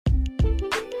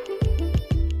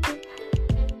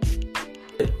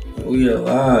We are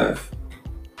live.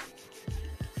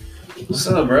 What's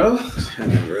up, bro?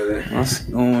 Brother? What's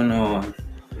going on?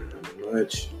 Not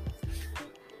much.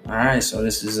 All right, so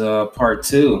this is part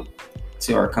 2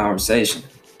 to our conversation.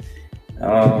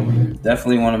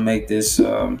 Definitely want to make this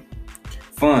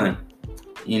fun,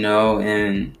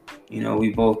 and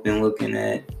we've both been looking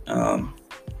at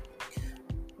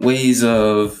ways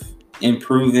of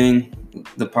improving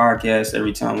the podcast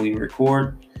every time we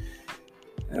record.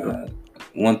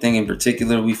 One thing in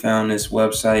particular, we found this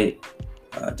website,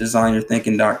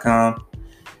 designyourthinking.com,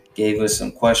 gave us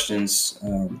some questions.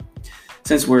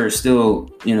 Since we're still,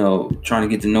 trying to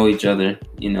get to know each other,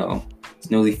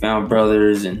 it's newly found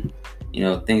brothers and,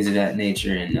 things of that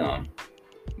nature. And,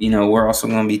 we're also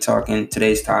going to be talking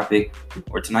tonight's topic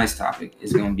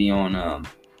is going to be on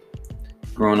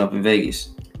growing up in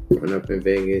Vegas. Growing up in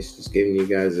Vegas, just giving you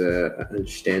guys an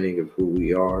understanding of who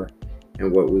we are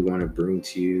and what we want to bring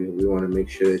to you. We want to make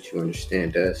sure that you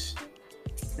understand us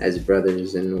as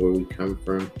brothers and where we come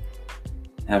from.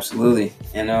 Absolutely.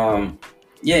 And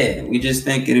we just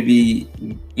think it'd be,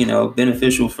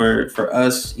 beneficial for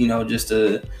us, just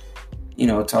to,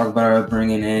 talk about our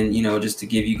upbringing and, just to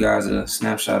give you guys a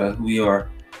snapshot of who we are,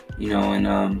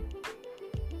 and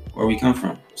where we come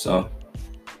from. So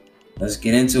let's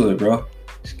get into it, bro.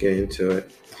 Let's get into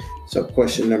it. So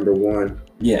question number 1.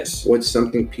 Yes. What's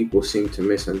something people seem to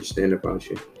misunderstand about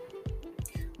you?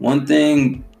 One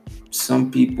thing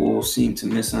some people seem to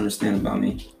misunderstand about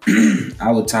me, I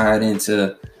would tie it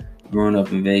into growing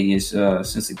up in Vegas.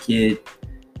 Since a kid,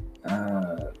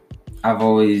 I've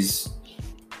always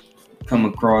come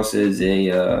across as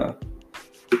a,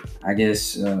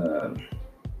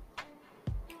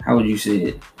 how would you say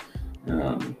it?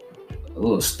 A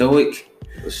little stoic.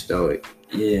 Stoic.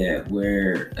 Yeah,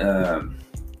 where,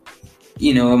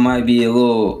 it might be a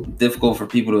little difficult for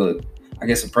people to,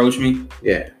 approach me.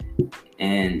 Yeah.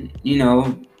 And,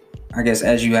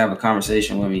 as you have a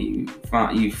conversation with me,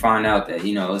 you find out that,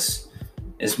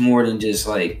 it's more than just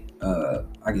like, a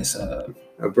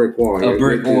brick wall. A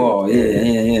brick wall.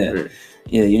 Yeah. Right.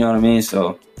 Yeah, you know what I mean?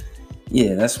 So,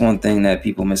 yeah, that's one thing that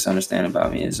people misunderstand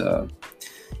about me is,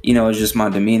 it's just my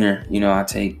demeanor. I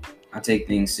take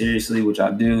things seriously, which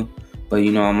I do, but,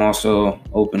 I'm also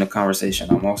open to conversation.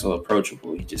 I'm also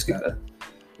approachable. You just gotta,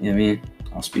 you know what I mean?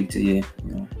 I'll speak to you.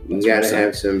 You gotta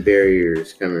have some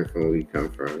barriers coming from where we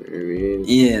come from. You know what I mean?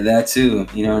 Yeah, that too.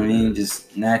 You know what I mean?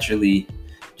 Just naturally,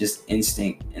 just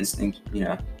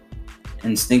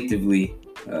instinctively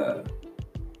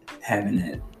having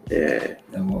that. Yeah.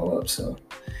 That wall up. So,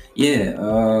 yeah.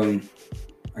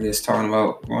 Talking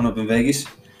about growing up in Vegas.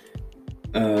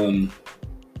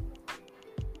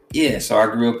 So I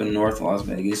grew up in North Las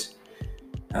Vegas.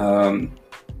 It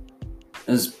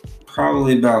was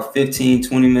probably about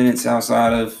 15-20 minutes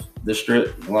outside of the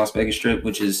Strip, the Las Vegas Strip,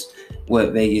 which is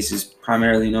what Vegas is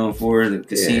primarily known for, the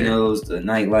casinos, the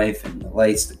nightlife, and the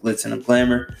lights, the glitz and the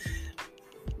glamour.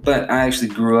 But I actually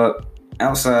grew up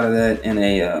outside of that in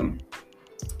a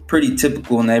pretty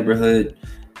typical neighborhood.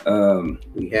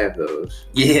 We have those.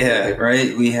 Yeah,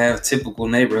 right? We have typical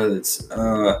neighborhoods.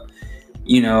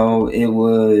 It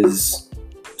was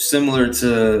similar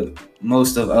to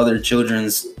most of other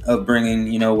children's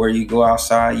upbringing, where you go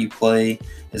outside, you play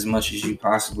as much as you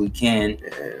possibly can.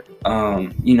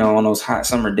 On those hot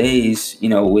summer days,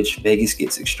 which Vegas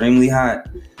gets extremely hot,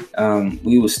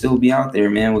 we would still be out there,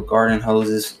 man, with garden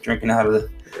hoses, drinking out of the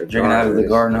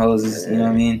garden hoses. You know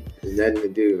what I mean? There's nothing to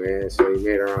do, man. So we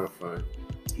made our own fun.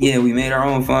 Yeah, we made our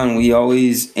own fun. We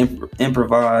always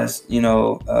improvised,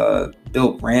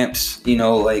 built ramps,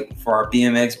 like for our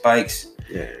BMX bikes.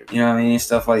 Yeah. You know what I mean?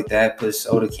 Stuff like that. Put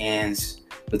soda cans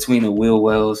between the wheel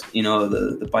wells,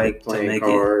 the bike playing to make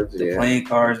cards, playing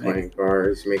cars. Playing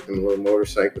cards, making little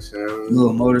motorcycle sounds.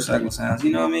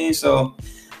 You know what I mean? So,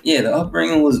 yeah, the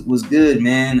upbringing was good,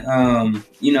 man.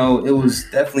 It was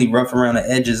definitely rough around the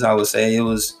edges, I would say. It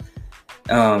was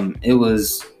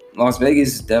Las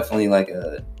Vegas is definitely like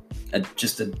a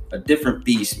different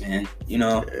beast, man.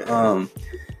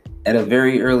 At a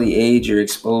very early age, you're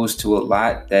exposed to a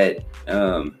lot that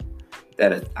a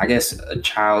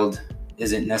child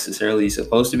isn't necessarily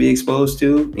supposed to be exposed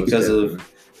to because of,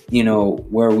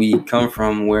 where we come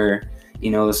from, where,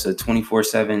 it's a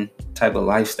 24/7 type of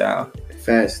lifestyle.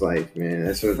 Fast life, man.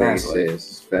 That's what Vegas is.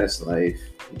 It's fast life.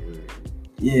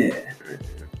 Yeah.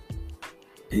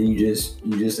 And you just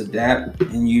adapt,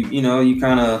 and you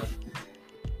kind of,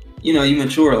 you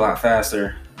mature a lot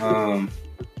faster.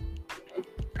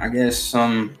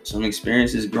 Some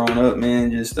experiences growing up,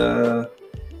 man, just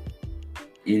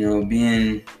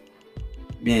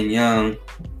being young,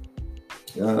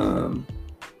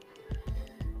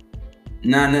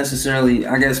 not necessarily.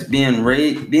 I guess being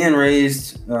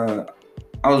raised. I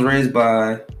was raised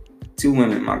by two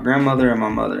women, my grandmother and my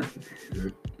mother.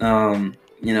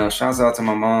 Shouts out to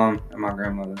my mom and my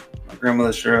grandmother. My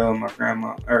grandmother Cheryl,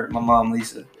 my mom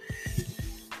Lisa.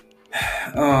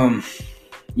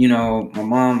 My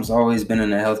mom's always been in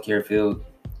the healthcare field.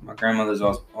 My grandmother's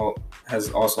has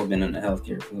also been in the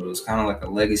healthcare field. It's kind of like a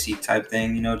legacy type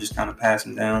thing, just kind of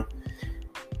passing down.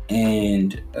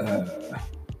 And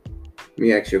let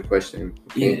me ask you a question.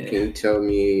 Can you tell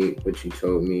me what you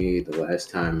told me the last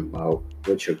time about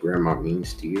what your grandma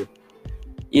means to you?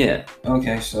 Yeah.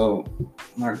 Okay. So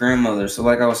my grandmother. So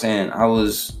like I was saying, I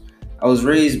was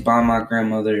raised by my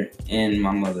grandmother and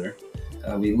my mother.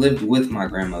 We lived with my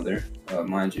grandmother,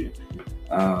 mind you,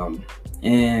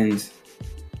 and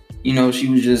she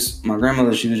was just my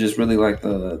grandmother. She was just really like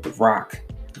the rock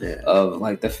of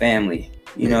like the family.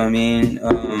 You know what I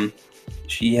mean?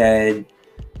 She had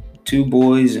two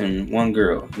boys and one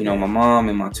girl. My mom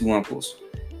and my two uncles.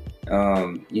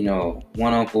 One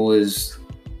uncle is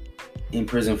in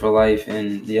prison for life,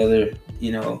 and the other,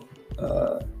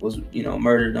 was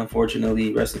murdered,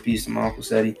 unfortunately. Rest in peace to my Uncle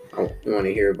Seti. I want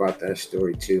to hear about that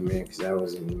story too, man, because that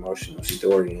was an emotional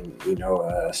story, and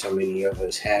so many of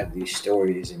us have these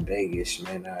stories in Vegas,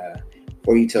 man.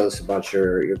 Before you tell us about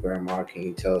your grandma, can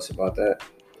you tell us about that?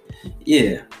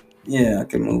 Yeah, I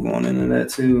can move on into that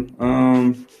too.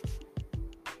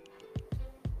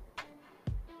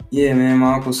 Yeah, man,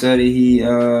 my Uncle Seti,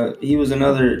 he was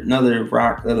another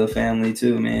rock of the family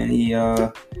too, man. He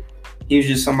was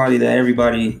just somebody that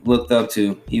everybody looked up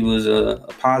to. He was a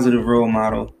positive role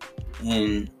model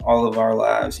in all of our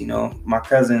lives. My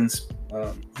cousins,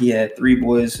 he had three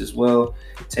boys as well,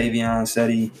 Tavion,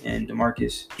 Seti, and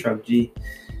DeMarcus, Truck G.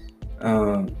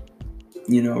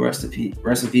 Rest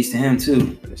in peace to him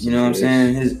too. You know what I'm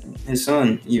saying? His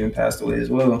son even passed away as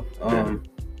well.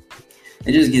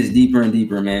 It just gets deeper and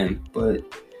deeper, man. But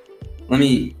let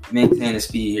me maintain the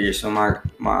speed here. So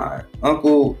my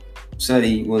Uncle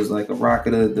Seti was like a rock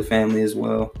of the family as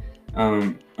well.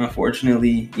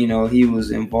 Unfortunately, he was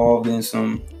involved in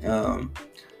some,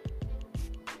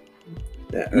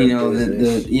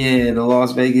 the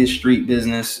Las Vegas street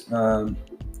business. And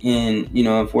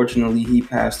unfortunately, he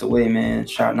passed away, man.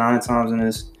 Shot 9 times in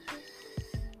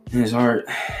his heart.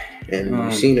 And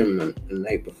you seen him the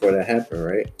night before that happened,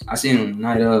 right? I seen him the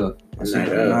night of.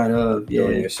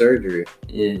 During your surgery.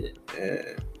 Yeah.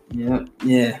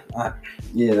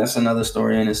 That's another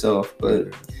story in itself.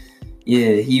 But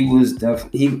yeah, he was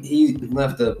definitely he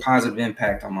left a positive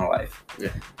impact on my life.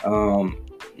 Yeah.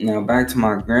 Now back to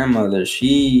my grandmother.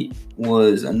 She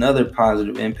was another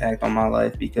positive impact on my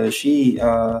life because she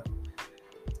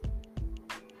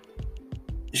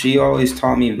always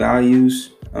taught me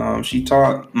values. She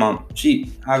taught mom. She's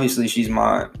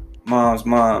my mom's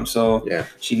mom, so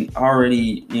she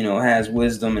already has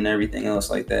wisdom and everything else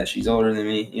like that. She's older than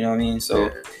me, you know what I mean? So,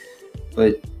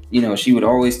 but she would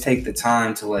always take the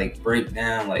time to like break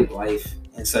down like life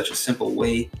in such a simple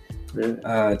way,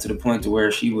 to the point to where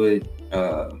she would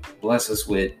bless us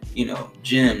with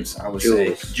gems. I would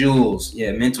say jewels,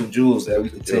 mental jewels that we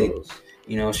could take.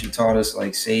 She taught us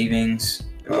like savings.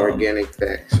 Organic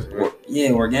facts. Right?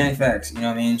 Organic facts. You know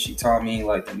what I mean? She taught me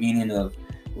like the meaning of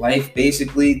life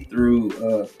basically through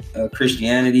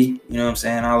Christianity. You know what I'm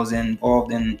saying? I was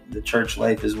involved in the church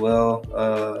life as well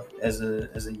as a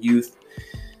youth.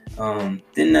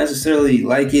 Didn't necessarily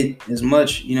like it as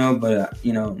much, but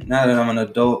now that I'm an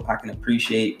adult, I can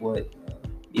appreciate what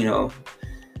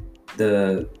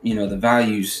the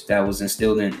values that was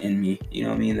instilled in me. You know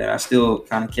what I mean? That I still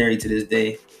kind of carry to this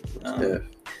day.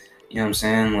 You know what I'm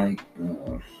saying? Like,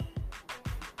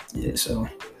 so,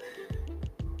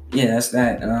 that's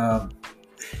that.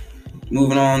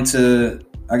 Moving on to,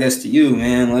 I guess, to you,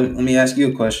 man. Let me ask you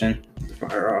a question.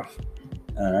 Fire off.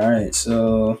 All right,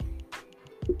 so,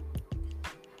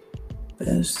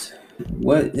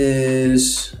 what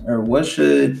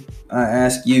should I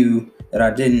ask you that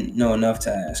I didn't know enough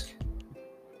to ask?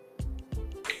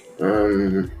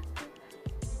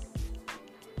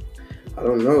 I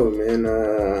don't know, man.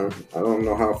 I don't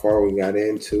know how far we got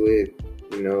into it.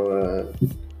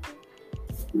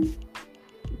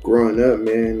 Growing up,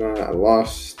 man, I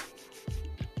lost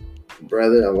a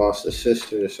brother, I lost a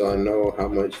sister, so I know how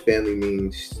much family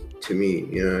means to me.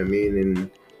 You know what I mean? And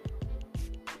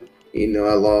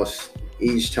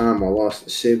each time I lost a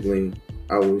sibling,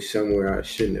 I was somewhere I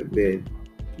shouldn't have been.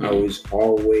 Mm-hmm. I was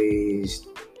always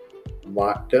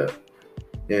locked up.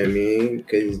 You know what I mean?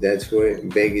 Because that's what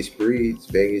Vegas breeds.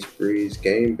 Vegas breeds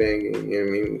game banging. You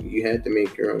know what I mean? You had to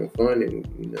make your own fun. And,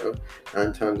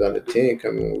 9 times out of 10,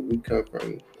 coming where we come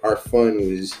from, our fun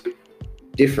was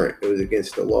different. It was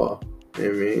against the law. You know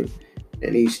what I mean?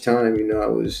 And each time, you know, I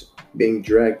was being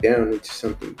dragged down into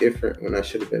something different when I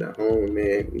should have been at home,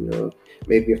 man. You know,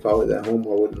 maybe if I was at home,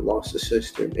 I wouldn't have lost a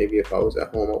sister. Maybe if I was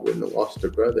at home, I wouldn't have lost a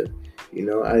brother. You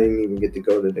know, I didn't even get to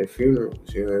go to their funerals,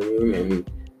 you know what I mean?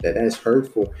 And that's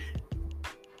hurtful.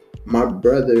 My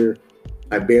brother,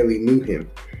 I barely knew him.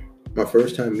 My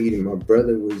first time meeting my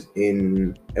brother was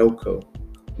in Elko.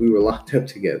 We were locked up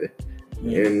together.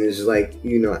 And it's like,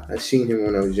 you know, I seen him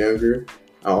when I was younger.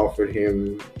 I offered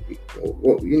him,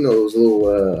 what, you know, those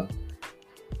little,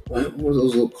 what were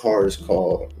those little cars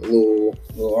called? Little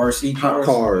RC cars?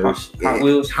 Hot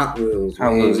Wheels? Hot Wheels,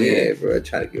 yeah, bro. I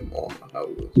tried to give him all my Hot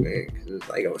Wheels, man. Because it's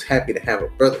like, I was happy to have a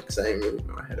brother because I didn't really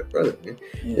know I had a brother, man.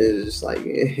 Yeah. It was just like,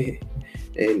 yeah.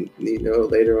 And, you know,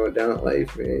 later on down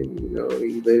life, man, you know,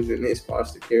 he lived in his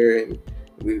foster care and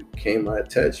we came out of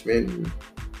touch, man.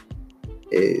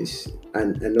 I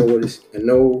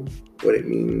know what it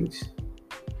means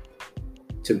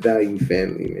to value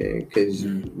family, man, because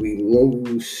we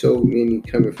lose so many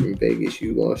coming from Vegas.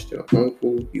 You lost your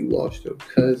uncle, you lost your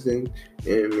cousin,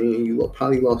 and I mean, you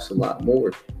probably lost a lot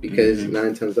more because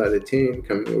 9 times out of 10,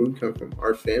 coming where we come from,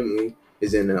 our family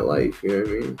is in that life. You know what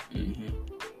I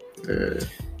mean?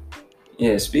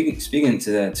 Yeah, speaking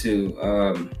to that too.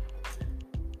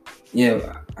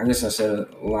 Yeah, I guess I said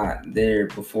a lot there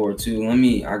before too. Let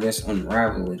me, I guess,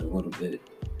 unravel it a little bit.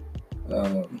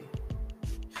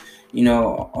 You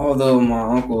know, although my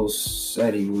uncle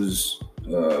said he was,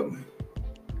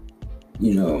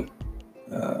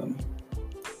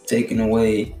 taken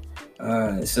away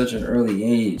at such an early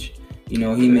age, you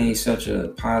know, he made such a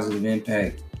positive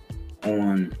impact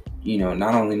on, you know,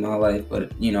 not only my life,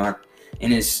 but, you know,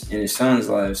 in his son's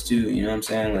lives too. You know what I'm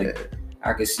saying? Like,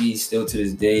 I could see still to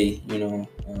this day, you know,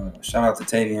 shout out to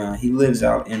Tavion. He lives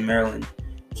out in Maryland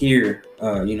here,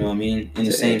 you know what I mean, in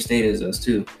the same state as us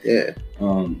too. Yeah.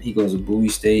 He goes to Bowie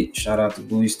State. Shout out to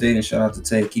Bowie State and shout out to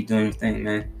Tay. Keep doing your thing,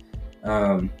 man.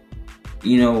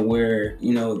 You know, where,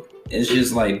 you know, it's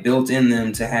just like built in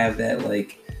them to have that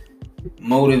like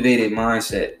motivated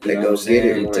mindset. You know what I'm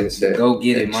saying? To go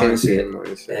get it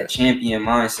mindset. That champion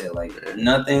mindset. Like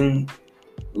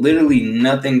literally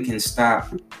nothing can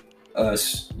stop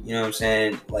us, you know what I'm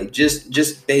saying? Like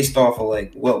just based off of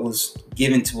like what was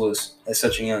given to us at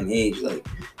such a young age, like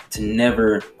to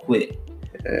never quit.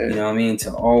 You know what I mean?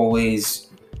 To always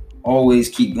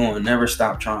keep going, never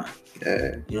stop trying.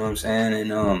 You know what I'm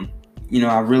saying? And you know,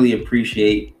 I really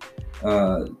appreciate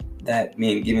that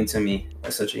being given to me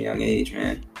at such a young age,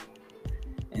 man.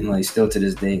 And like still to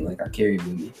this day, like I carry it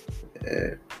with me.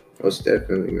 Yeah, most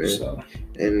definitely, man. So,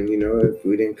 and you know, if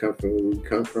we didn't come from where we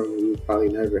come from, we would probably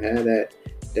never have that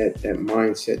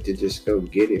mindset to just go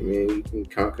get it, man. You can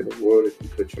conquer the world if you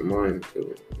put your mind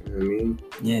to it. You know what I mean?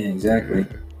 Yeah, exactly.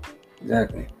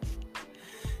 Exactly.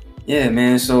 Yeah,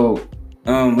 man. So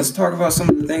let's talk about some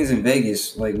of the things in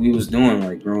Vegas like we was doing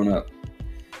like growing up.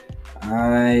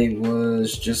 I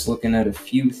was just looking at a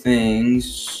few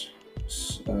things.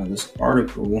 This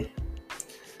article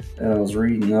that I was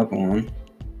reading up on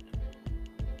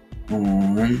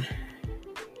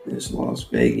this Las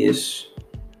Vegas.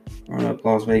 Growing up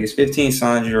Las Vegas. 15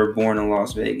 signs you were born in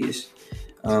Las Vegas.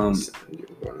 Born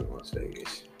in Las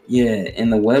Vegas. Yeah,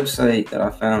 and the website that I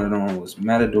found it on was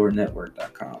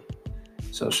matadornetwork.com.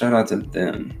 So shout out to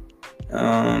them.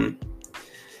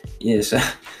 Yeah,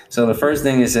 so the first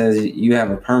thing it says, you have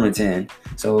a permatan.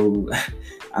 So,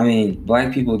 I mean,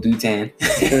 black people do tan.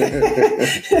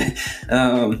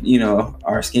 You know,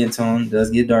 our skin tone does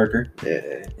get darker.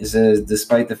 Yeah. It says,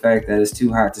 despite the fact that it's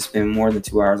too hot to spend more than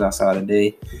 2 hours outside a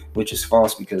day, which is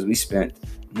false because we spent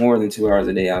more than 2 hours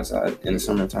a day outside in the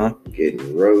summertime.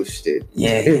 Getting roasted.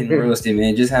 Yeah, getting roasted,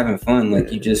 man. Just having fun.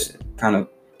 Like, you just kind of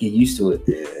get used to it.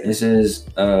 Yeah. It says,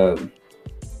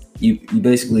 you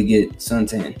basically get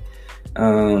suntan.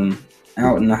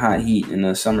 Out in the hot heat in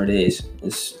the summer days.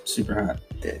 It's super hot.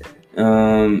 Yeah.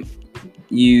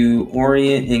 You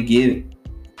orient and give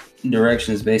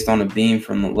directions based on a beam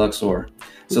from the Luxor.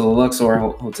 So the Luxor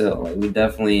Hotel, like we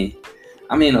definitely,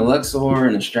 I mean, a Luxor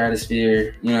and a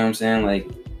Stratosphere, you know what I'm saying? Like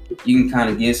you can kind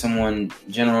of give someone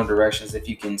general directions if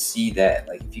you can see that,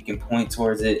 like if you can point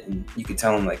towards it and you can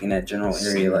tell them like in that general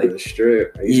area, like the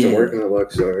Strip. I used to work in the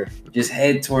Luxor. Just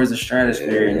head towards the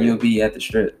Stratosphere and you'll be at the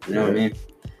Strip. You know what I mean?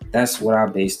 That's what I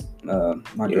based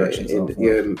my directions off of.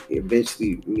 You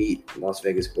eventually meet Las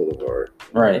Vegas Boulevard.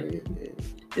 Right.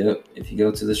 Yep. If you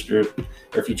go to the Strip,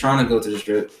 or if you're trying to go to the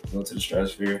Strip, go to the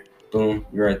Stratosphere. Boom,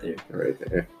 you're right there. Right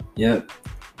there. Yep.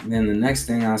 And then the next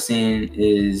thing I seen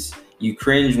is you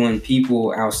cringe when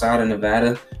people outside of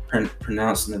Nevada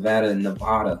pronounce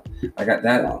Nevada. Like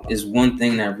that is one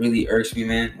thing that really irks me,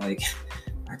 man. Like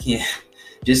I can't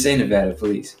just say Nevada,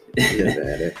 please.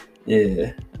 Nevada.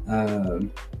 Yeah.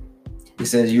 It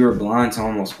says you were blind to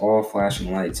almost all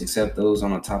flashing lights except those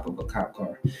on the top of a cop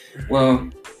car. Well,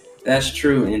 that's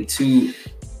true in two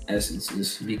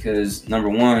essences because number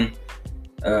one,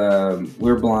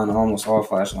 we're blind to almost all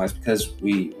flashing lights because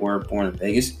we were born in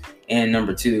Vegas, and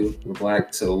number two, we're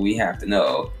black, so we have to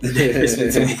know the difference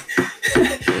between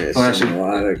flashing a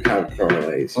lot of cop car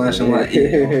lights. Flashing light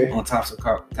on tops of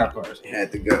cop cars.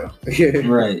 Had to go.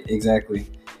 Right, exactly.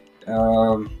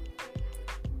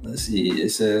 Let's see.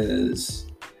 It says,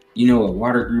 you know what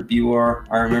water group you are?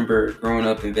 I remember growing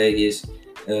up in Vegas,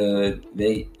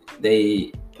 they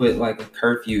put like a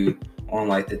curfew on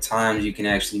like the times you can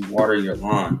actually water your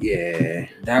lawn. Yeah.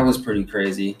 That was pretty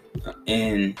crazy.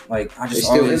 And like I just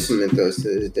they still implement those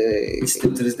to this day.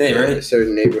 Still to this day, right?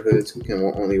 Certain neighborhoods can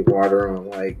only water on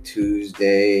like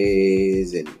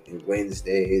Tuesdays and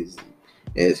Wednesdays.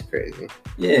 It's crazy.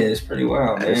 Yeah, it's pretty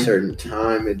wild, At man. a certain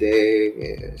time of day,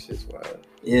 yeah, it's just wild.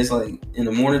 Yeah, it's like in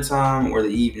the morning time or the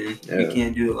evening. Yeah. You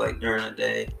can't do it like during the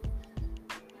day.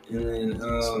 And then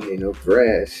so ain't no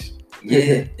grass.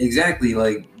 Yeah, exactly.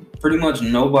 Like pretty much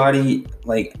nobody,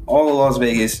 like all of Las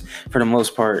Vegas for the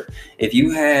most part, if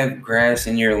you have grass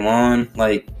in your lawn,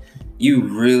 like you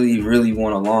really, really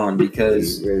want a lawn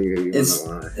because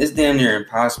it's damn near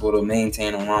impossible to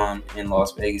maintain a lawn in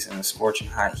Las Vegas in the scorching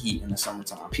hot heat in the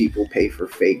summertime. People pay for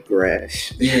fake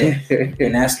grass. Yeah,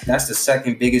 and that's the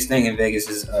second biggest thing in Vegas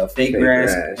is fake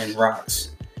grass and rocks.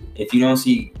 If you don't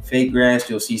see fake grass,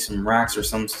 you'll see some rocks or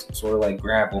some sort of like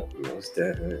gravel. Most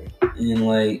definitely. And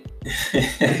like,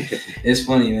 it's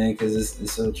funny, man, because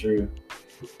it's so true.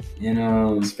 And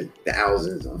it's been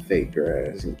thousands on fake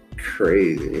grass.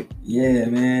 Crazy. Yeah,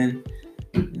 man.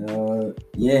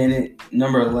 Yeah, and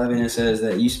number 11, it says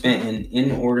that you spent an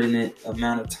inordinate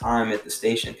amount of time at the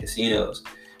station casinos.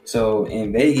 So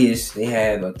in Vegas, they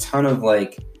have a ton of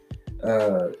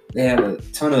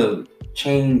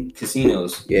chain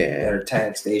casinos that are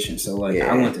tag stations. So like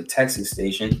I went to Texas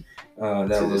Station,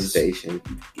 that was station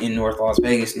in North Las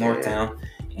Vegas, Northtown,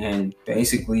 and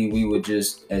basically we would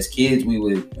just, as kids, we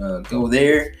would go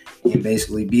there and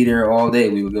basically be there all day.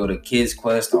 We would go to Kids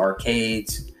Quest,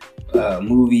 arcades,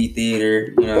 movie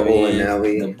theater, you know,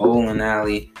 the bowling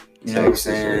alley, you know what I'm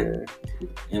saying? Yeah.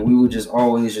 And we would just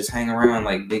always just hang around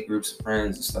like big groups of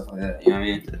friends and stuff like that. You know what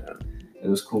I mean? Yeah. It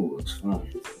was cool. It was fun.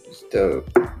 It's dope.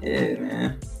 Yeah,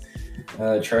 man.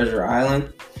 Treasure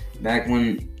Island, back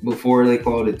before they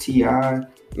called it TI.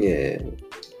 Yeah.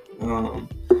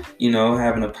 You know,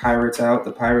 having the Pirate Show.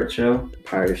 The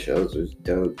Pirate Shows was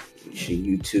dope. You should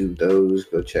YouTube those.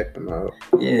 Go check them out.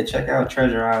 Yeah, check out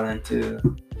Treasure Island too.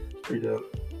 Pretty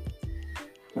dope.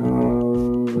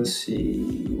 Let's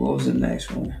see. What was the next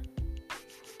one?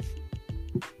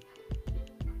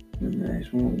 The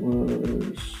next one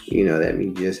was... You know, that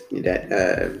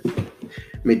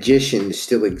magician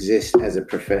still exists as a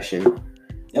profession.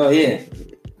 Oh, yeah.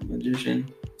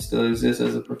 Magician still exists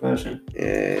as a profession.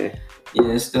 Yeah. Yeah,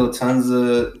 there's still tons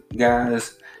of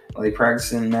guys like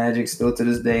practicing magic still to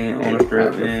this day on the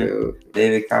strip, man.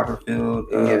 David Copperfield,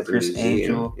 Chris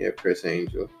Angel. Yeah, Chris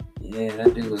Angel. Yeah,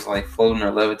 that dude was like floating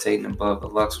or levitating above the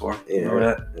Luxor. Yeah.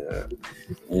 Remember that?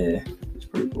 Yeah, it's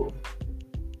pretty cool.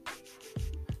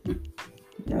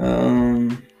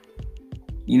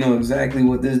 You know exactly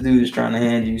what this dude is trying to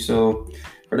hand you. So,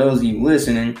 for those of you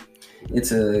listening,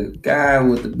 it's a guy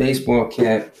with a baseball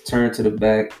cap turned to the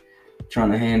back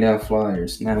trying to hand out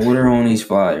flyers. Now, what are on these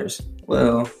flyers?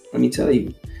 Well, let me tell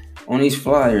you. On these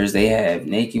flyers, they have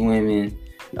naked women,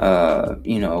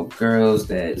 you know, girls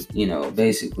that, you know,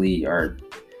 basically are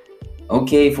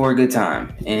okay for a good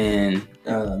time. And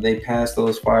they pass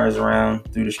those flyers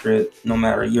around through the strip, no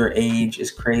matter your age.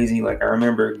 It's crazy. Like, I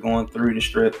remember going through the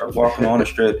strip or walking on the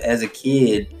strip as a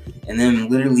kid and them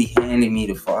literally handing me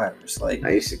the flyers. Like,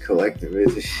 I used to collect them. Yeah,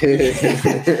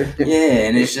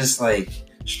 and it's just like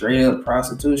straight up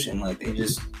prostitution. Like, they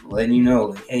just letting you know,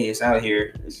 like, hey, it's out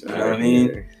here. You know what I mean?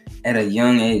 Here. At a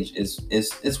young age,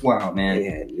 it's wild, man. They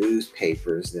had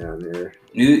newspapers down there.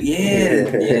 Yeah,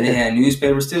 they had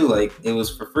newspapers too. Like, it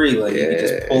was for free. Like, you could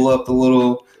just pull up the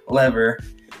little lever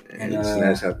and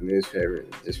snatch out the newspaper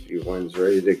and just be one's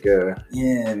ready to go.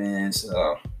 Yeah, man.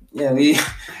 So yeah,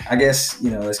 I guess,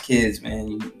 you know, as kids, man,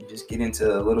 you just get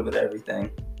into a little bit of everything.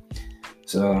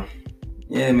 So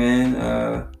yeah,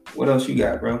 man. What else you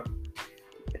got, bro?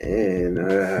 And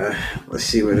let's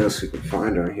see what else we can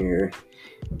find on here.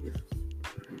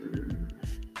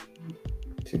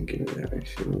 Thinking of that,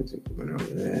 actually, went over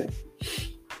that.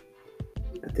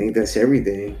 think that's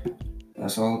everything.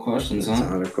 That's all the questions, That's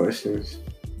huh? all the questions.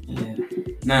 Yeah.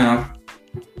 Now,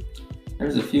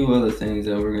 there's a few other things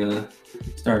that we're gonna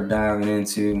start diving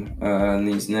into in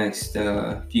these next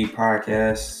few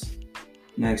podcasts,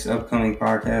 next upcoming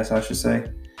podcasts, I should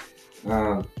say.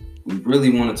 We really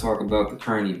want to talk about the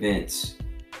current events,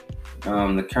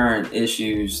 the current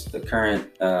issues, the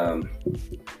current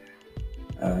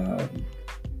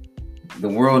the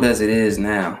world as it is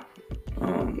now,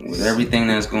 with everything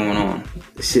that's going on.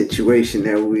 The situation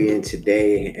that we're in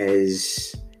today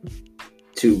as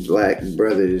two black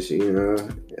brothers,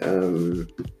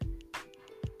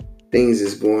 things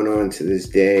is going on to this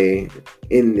day,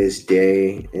 in this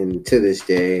day, and to this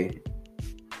day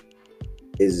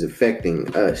is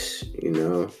affecting us,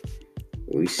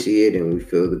 We see it and we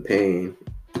feel the pain,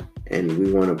 and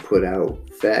we want to put out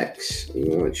facts. We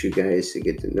want you guys to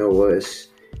get to know us,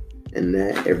 and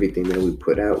that everything that we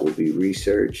put out will be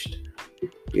researched.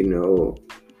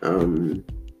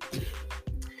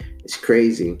 It's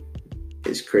crazy.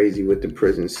 It's crazy with the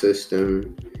prison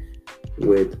system,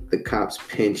 with the cops'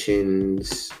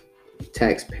 pensions,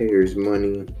 taxpayers'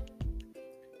 money,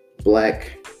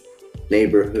 black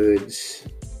neighborhoods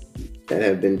that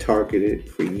have been targeted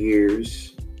for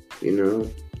years. We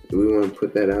want to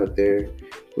put that out there.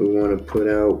 We want to put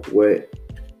out what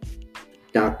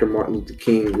Dr. Martin Luther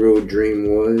King's real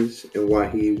dream was and why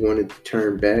he wanted to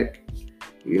turn back.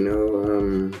 We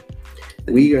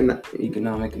are not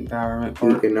economic empowerment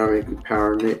part. Economic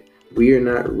empowerment. We are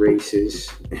not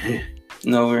racist.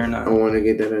 No, we're not. I want to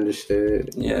get that understood.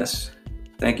 Yes.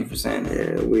 Thank you for saying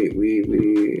that. Yeah, we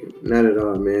not at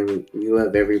all, man. We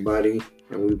love everybody,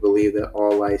 and we believe that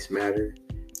all lives matter.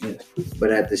 Yes.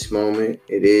 But at this moment,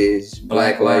 it is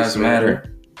Black Lives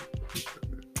Matter.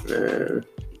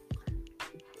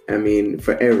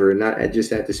 Forever. Not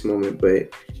just at this moment,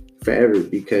 but forever,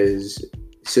 because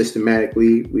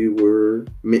systematically we were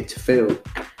meant to fail.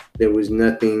 There was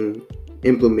nothing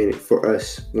implemented for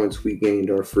us once we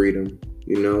gained our freedom.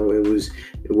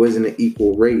 It wasn't an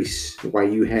equal race. While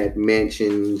you had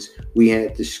mansions, we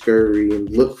had to scurry and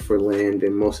look for land,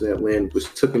 and most of that land was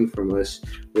taken from us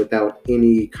without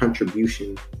any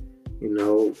contribution. We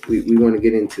want to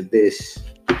get into this.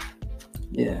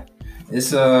 Yeah, it's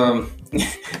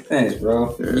thanks,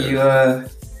 bro. You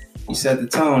set the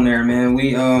tone there, man.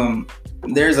 We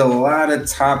there's a lot of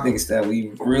topics that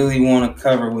we really want to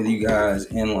cover with you guys,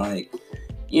 and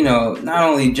not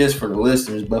only just for the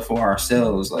listeners, but for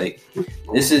ourselves.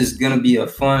 This is going to be a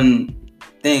fun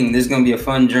thing. This is going to be a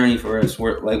fun journey for us.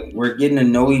 We're getting to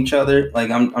know each other.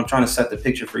 I'm trying to set the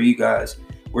picture for you guys.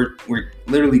 We're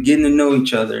literally getting to know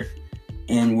each other,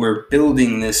 and we're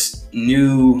building this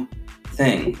new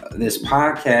thing, this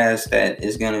podcast that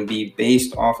is going to be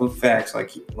based off of facts,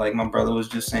 like my brother was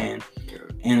just saying.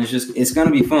 And it's going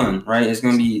to be fun, right? It's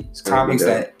going to be topics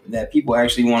that people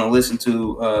actually want to listen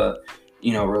to,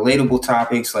 relatable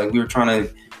topics. We were trying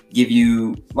to give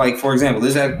you, for example,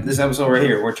 this episode right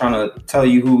here, we're trying to tell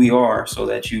you who we are so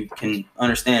that you can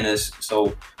understand us.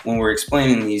 So when we're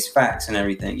explaining these facts and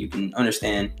everything, you can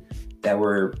understand that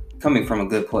we're coming from a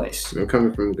good place. We're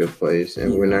coming from a good place,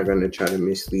 and we're not going to try to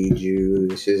mislead you.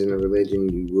 This isn't a religion.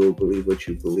 You will believe what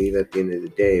you believe at the end of the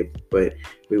day, but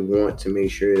we want to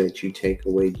make sure that you take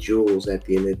away jewels at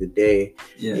the end of the day.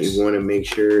 Yes. We want to make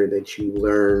sure that you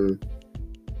learn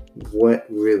what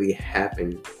really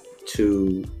happened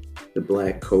to the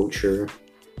black culture.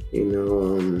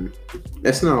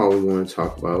 That's not all we want to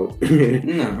talk about.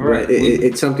 No, right.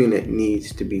 It's something that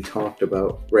needs to be talked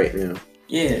about right now.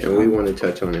 Yeah. And we want to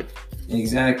touch on it.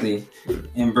 Exactly.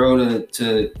 And bro,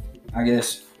 to I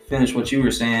guess finish what you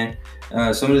were saying,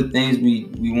 some of the things we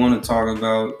want to talk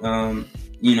about,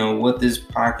 what this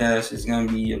podcast is going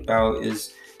to be about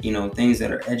is, things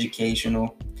that are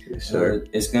educational. Yes, sir.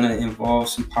 It's going to involve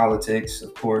some politics,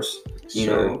 of course,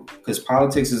 because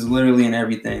politics is literally in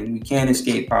everything. We can't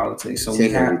escape politics. So we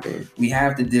have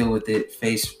to deal with it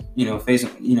we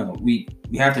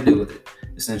have to deal with it,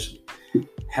 essentially.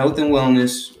 Health and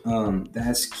wellness,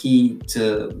 that's key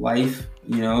to life,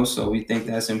 so we think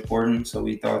that's important. So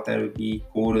we thought that it would be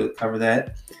cool to cover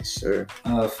that. Yes, sir.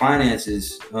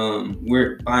 Finances,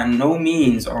 we're by no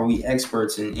means are we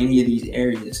experts in any of these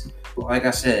areas. But like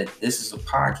I said, this is a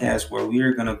podcast where we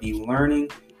are going to be learning,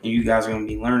 and you guys are going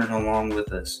to be learning along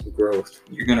with us. Growth.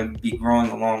 You're going to be growing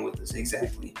along with us.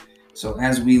 Exactly. So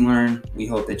as we learn, we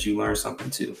hope that you learn something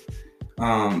too.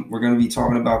 We're going to be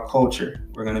talking about culture.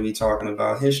 We're going to be talking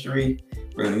about history.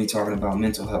 We're going to be talking about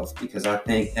mental health, because I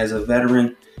think as a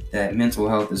veteran that mental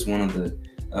health is one of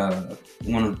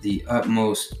the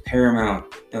utmost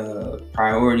paramount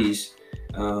priorities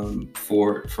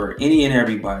for any and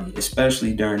everybody,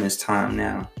 especially during this time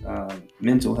now.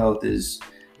 Mental health is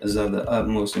of the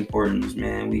utmost importance,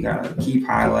 man. We gotta keep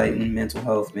highlighting mental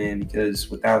health, man, because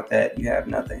without that, you have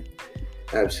nothing.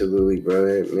 Absolutely,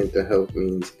 brother. Mental health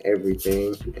means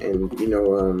everything, and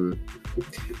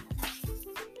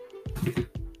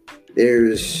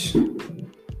there's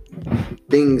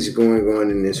things going on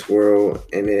in this world,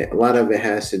 and a lot of it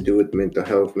has to do with mental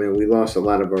health, man. We lost a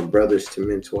lot of our brothers to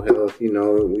mental health. We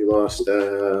lost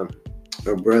a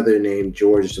brother named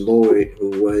George Lloyd,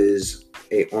 who was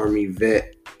a Army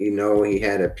vet. He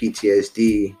had a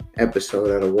PTSD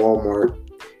episode at a Walmart,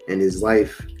 and his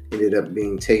life ended up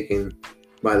being taken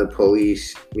by the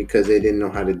police because they didn't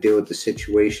know how to deal with the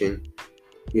situation.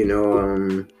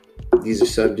 These are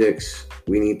subjects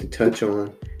we need to touch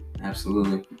on.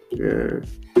 Absolutely. Yeah.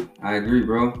 I agree,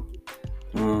 bro.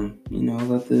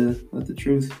 Let the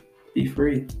truth be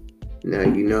free. Now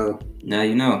you know.